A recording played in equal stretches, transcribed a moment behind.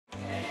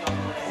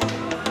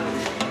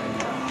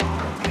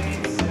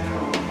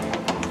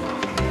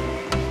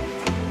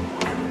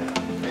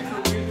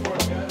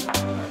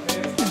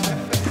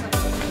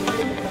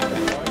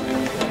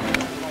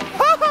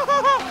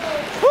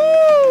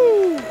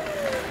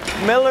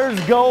Miller's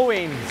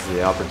going.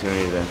 The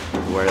opportunity to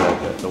wear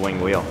the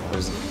wing wheel.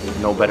 There's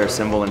no better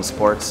symbol in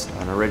sports,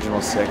 an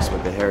original 6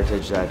 with the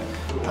heritage that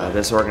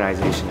this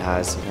organization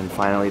has, and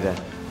finally to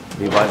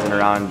be buzzing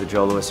around the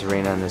Joe Louis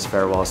Arena in this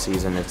farewell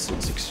season. It's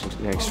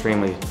an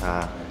extremely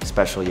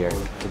special year.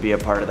 To be a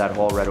part of that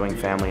whole Red Wing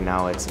family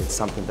now, it's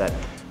something that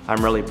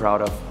I'm really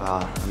proud of.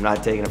 I'm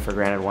not taking it for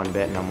granted one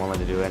bit, and I'm willing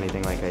to do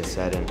anything like I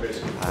said. And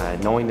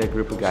knowing the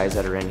group of guys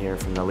that are in here,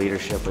 from the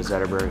leadership with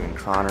Zetterberg and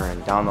Croner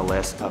and down the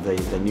list of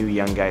the new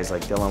young guys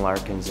like Dylan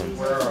Larkins, and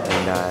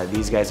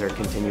these guys are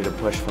continue to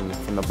push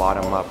from the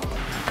bottom up.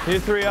 You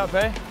 3 up,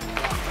 eh?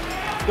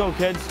 Go,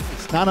 kids.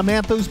 It's not a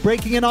Mantha who's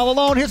breaking in all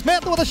alone. Here's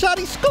Mantha with a shot.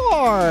 He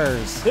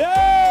scores!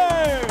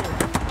 Yay!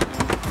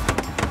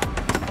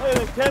 Look at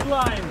the kid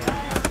line.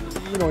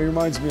 You know, he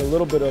reminds me a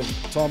little bit of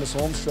Thomas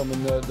Holmstrom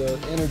and the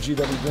energy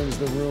that he brings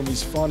to the room.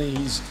 He's funny,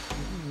 he's,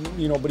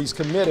 you know, but he's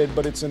committed,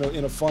 but it's in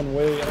a fun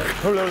way.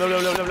 Myself,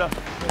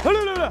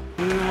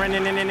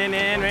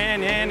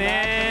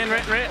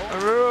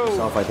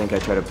 I think I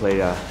try to play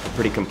a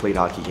pretty complete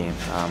hockey game.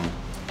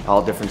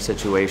 All different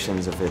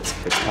situations, if it's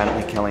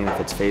penalty killing, if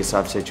it's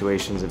face-off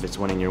situations, if it's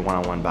winning your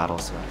one-on-one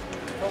battles.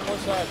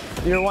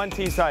 Your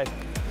 1T side.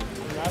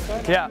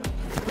 Yeah.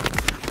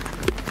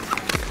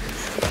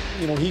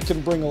 You know, he can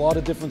bring a lot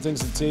of different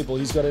things to the table.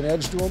 He's got an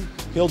edge to him.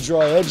 He'll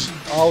draw edge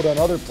out on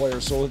other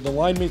players. So the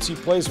line mates he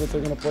plays with, they're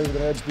going to play with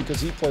an edge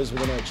because he plays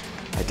with an edge.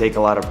 I take a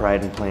lot of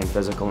pride in playing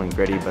physical and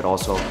gritty, but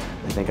also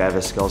I think I have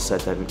a skill set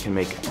that can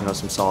make, you know,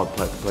 some solid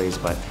plays.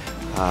 But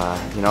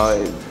you know,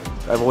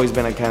 I've always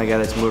been a kind of guy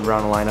that's moved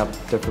around the lineup,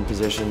 different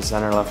positions,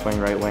 center, left wing,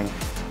 right wing.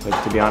 But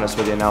to be honest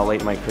with you, now late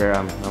in my career,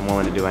 I'm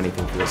willing to do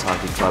anything for this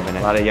hockey club. And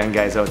a lot of young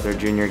guys out there,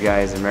 junior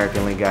guys,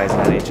 American League guys,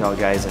 and NHL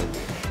guys, and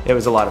it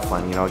was a lot of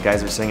fun. You know,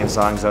 guys are singing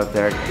songs out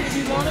there. If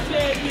you want a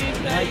bed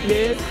like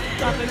this,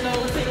 something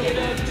low, pick it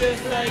up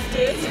just like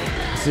this.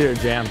 It's your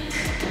jam.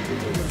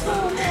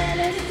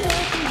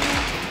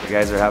 The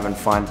guys are having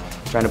fun,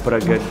 trying to put a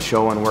good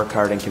show and work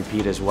hard and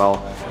compete as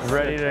well.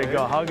 Ready to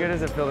go. How good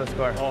does it feel to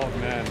score? Oh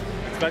man,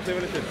 especially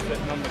when it's just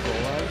sitting on the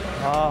goal line.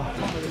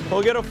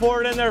 We'll get a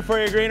forward in there for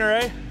you, Greener,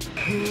 eh?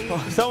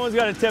 Someone's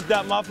got to tip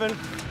that muffin.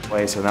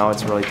 So now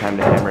it's really time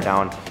to hammer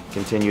down,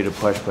 continue to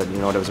push, but you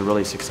know, it was a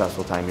really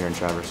successful time here in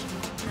Traverse.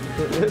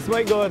 This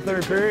might go a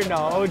third period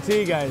now.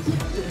 OT, guys.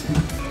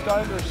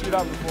 Started to shoot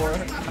out before.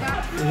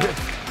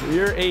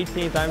 You're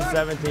 18th, I'm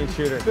 17th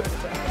shooter.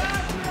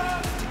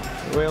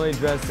 We only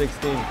dressed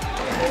 16.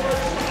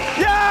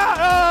 Yeah!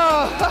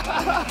 Oh!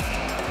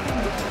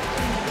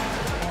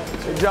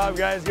 Good job,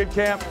 guys. Good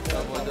camp.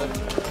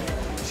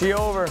 She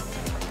over.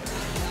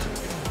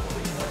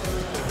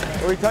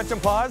 Are we touching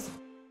pause?